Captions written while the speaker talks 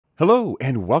Hello,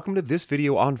 and welcome to this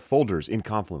video on folders in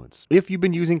Confluence. If you've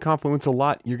been using Confluence a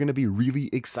lot, you're going to be really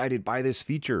excited by this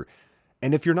feature.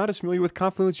 And if you're not as familiar with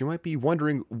Confluence, you might be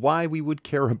wondering why we would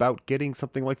care about getting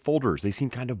something like folders. They seem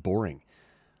kind of boring.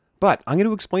 But I'm going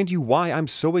to explain to you why I'm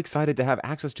so excited to have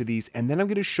access to these, and then I'm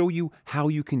going to show you how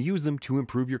you can use them to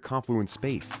improve your Confluence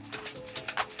space.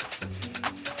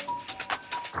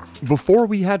 Before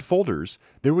we had folders,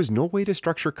 there was no way to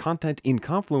structure content in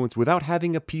Confluence without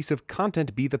having a piece of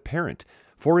content be the parent.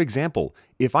 For example,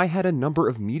 if I had a number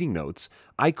of meeting notes,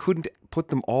 I couldn't put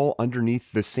them all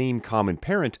underneath the same common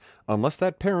parent unless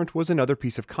that parent was another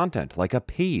piece of content, like a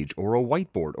page or a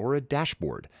whiteboard or a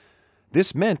dashboard.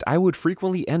 This meant I would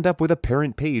frequently end up with a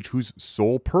parent page whose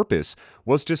sole purpose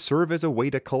was to serve as a way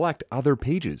to collect other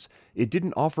pages. It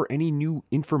didn't offer any new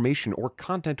information or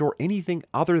content or anything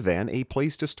other than a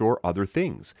place to store other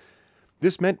things.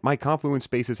 This meant my Confluence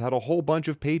spaces had a whole bunch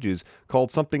of pages called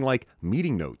something like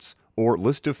meeting notes or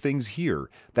list of things here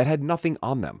that had nothing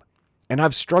on them. And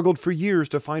I've struggled for years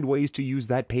to find ways to use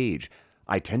that page.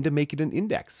 I tend to make it an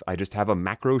index. I just have a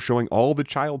macro showing all the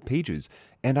child pages,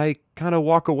 and I kind of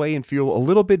walk away and feel a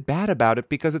little bit bad about it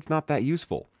because it's not that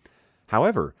useful.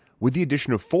 However, with the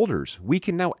addition of folders, we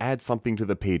can now add something to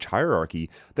the page hierarchy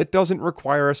that doesn't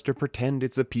require us to pretend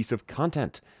it's a piece of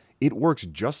content. It works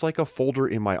just like a folder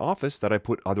in my Office that I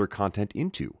put other content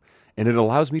into, and it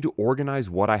allows me to organize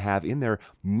what I have in there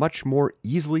much more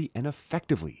easily and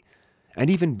effectively. And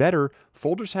even better,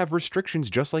 folders have restrictions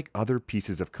just like other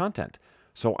pieces of content.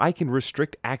 So I can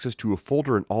restrict access to a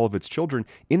folder and all of its children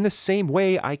in the same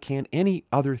way I can any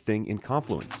other thing in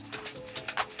Confluence.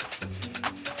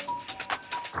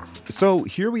 So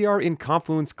here we are in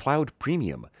Confluence Cloud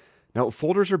Premium. Now,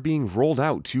 folders are being rolled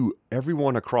out to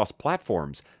everyone across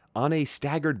platforms on a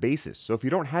staggered basis. So if you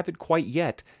don't have it quite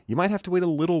yet, you might have to wait a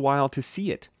little while to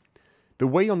see it. The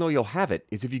way you'll know you'll have it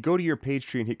is if you go to your page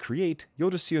tree and hit create, you'll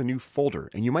just see a new folder,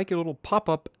 and you might get a little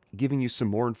pop-up giving you some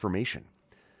more information.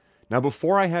 Now,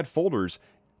 before I had folders,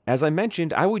 as I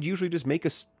mentioned, I would usually just make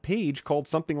a page called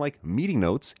something like meeting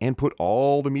notes and put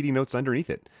all the meeting notes underneath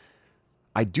it.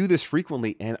 I do this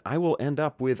frequently, and I will end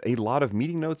up with a lot of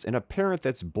meeting notes and a parent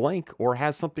that's blank or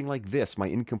has something like this, my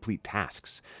incomplete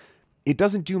tasks. It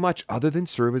doesn't do much other than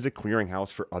serve as a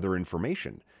clearinghouse for other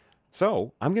information.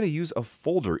 So I'm going to use a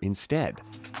folder instead.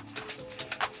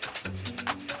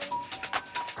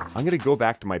 I'm going to go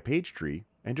back to my page tree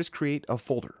and just create a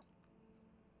folder.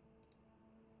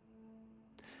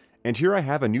 And here I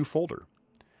have a new folder.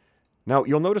 Now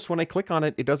you'll notice when I click on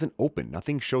it, it doesn't open.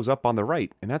 Nothing shows up on the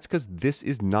right, and that's because this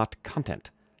is not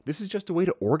content. This is just a way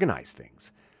to organize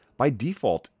things. By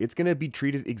default, it's going to be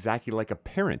treated exactly like a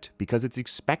parent because it's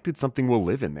expected something will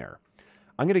live in there.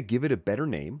 I'm going to give it a better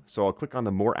name, so I'll click on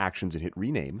the More Actions and hit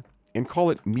Rename, and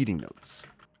call it Meeting Notes.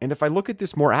 And if I look at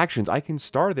this More Actions, I can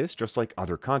star this just like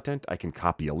other content, I can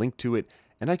copy a link to it,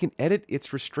 and I can edit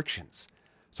its restrictions.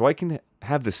 So I can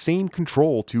have the same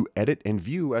control to edit and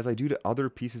view as I do to other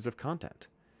pieces of content.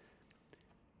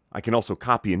 I can also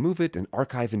copy and move it and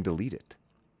archive and delete it.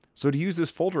 So to use this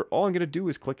folder, all I'm going to do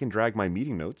is click and drag my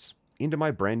meeting notes into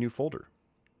my brand new folder.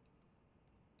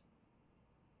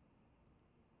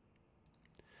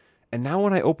 And now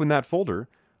when I open that folder,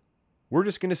 we're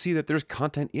just going to see that there's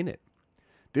content in it.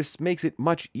 This makes it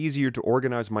much easier to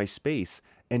organize my space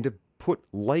and to put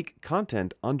like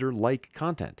content under like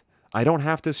content. I don't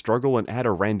have to struggle and add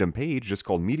a random page just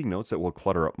called meeting notes that will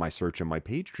clutter up my search and my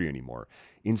page tree anymore.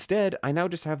 Instead, I now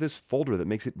just have this folder that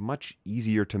makes it much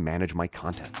easier to manage my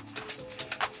content.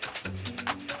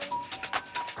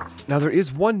 Now there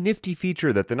is one nifty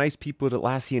feature that the nice people at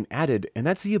Atlassian added, and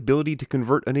that's the ability to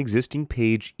convert an existing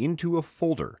page into a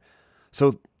folder.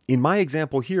 So in my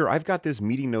example here, I've got this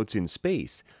meeting notes in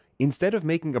space. Instead of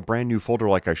making a brand new folder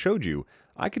like I showed you,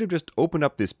 I could have just opened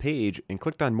up this page and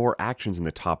clicked on More Actions in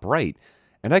the top right,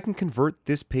 and I can convert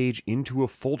this page into a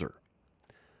folder.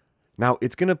 Now,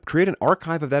 it's going to create an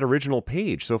archive of that original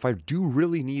page, so if I do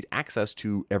really need access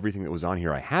to everything that was on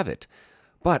here, I have it.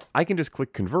 But I can just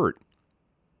click Convert,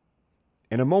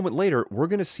 and a moment later, we're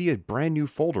going to see a brand new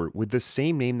folder with the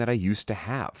same name that I used to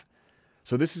have.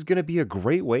 So this is going to be a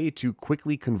great way to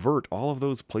quickly convert all of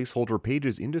those placeholder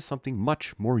pages into something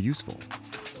much more useful.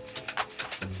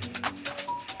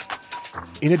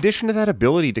 In addition to that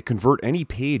ability to convert any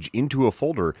page into a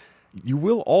folder, you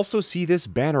will also see this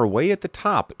banner way at the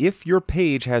top if your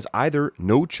page has either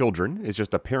no children, is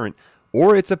just a parent,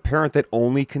 or it's a parent that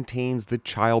only contains the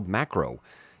child macro.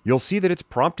 You'll see that it's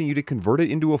prompting you to convert it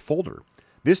into a folder.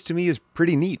 This to me is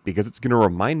pretty neat because it's going to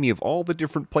remind me of all the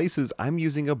different places I'm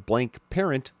using a blank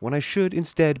parent when I should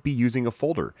instead be using a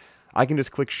folder. I can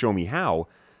just click Show Me How,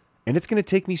 and it's going to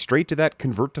take me straight to that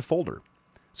convert to folder.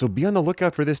 So be on the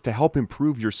lookout for this to help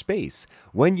improve your space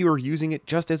when you are using it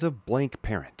just as a blank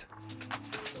parent.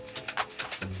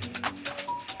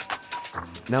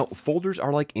 Now, folders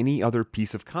are like any other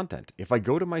piece of content. If I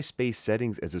go to my space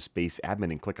settings as a space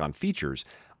admin and click on features,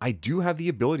 I do have the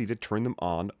ability to turn them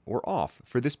on or off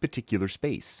for this particular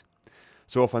space.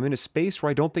 So if I'm in a space where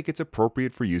I don't think it's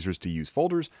appropriate for users to use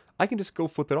folders, I can just go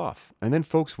flip it off, and then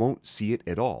folks won't see it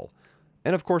at all.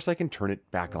 And of course, I can turn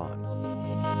it back on.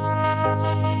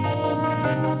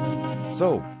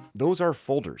 So, those are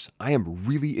folders. I am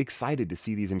really excited to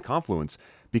see these in Confluence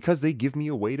because they give me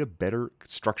a way to better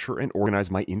structure and organize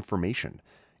my information.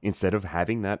 Instead of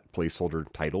having that placeholder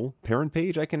title parent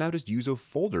page, I can now just use a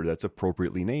folder that's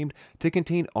appropriately named to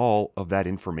contain all of that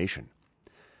information.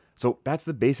 So that's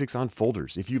the basics on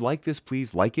folders. If you like this,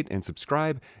 please like it and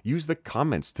subscribe. Use the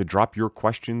comments to drop your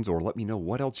questions or let me know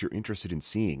what else you're interested in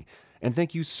seeing. And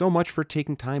thank you so much for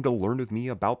taking time to learn with me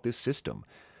about this system.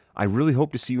 I really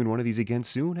hope to see you in one of these again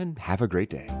soon, and have a great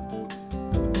day.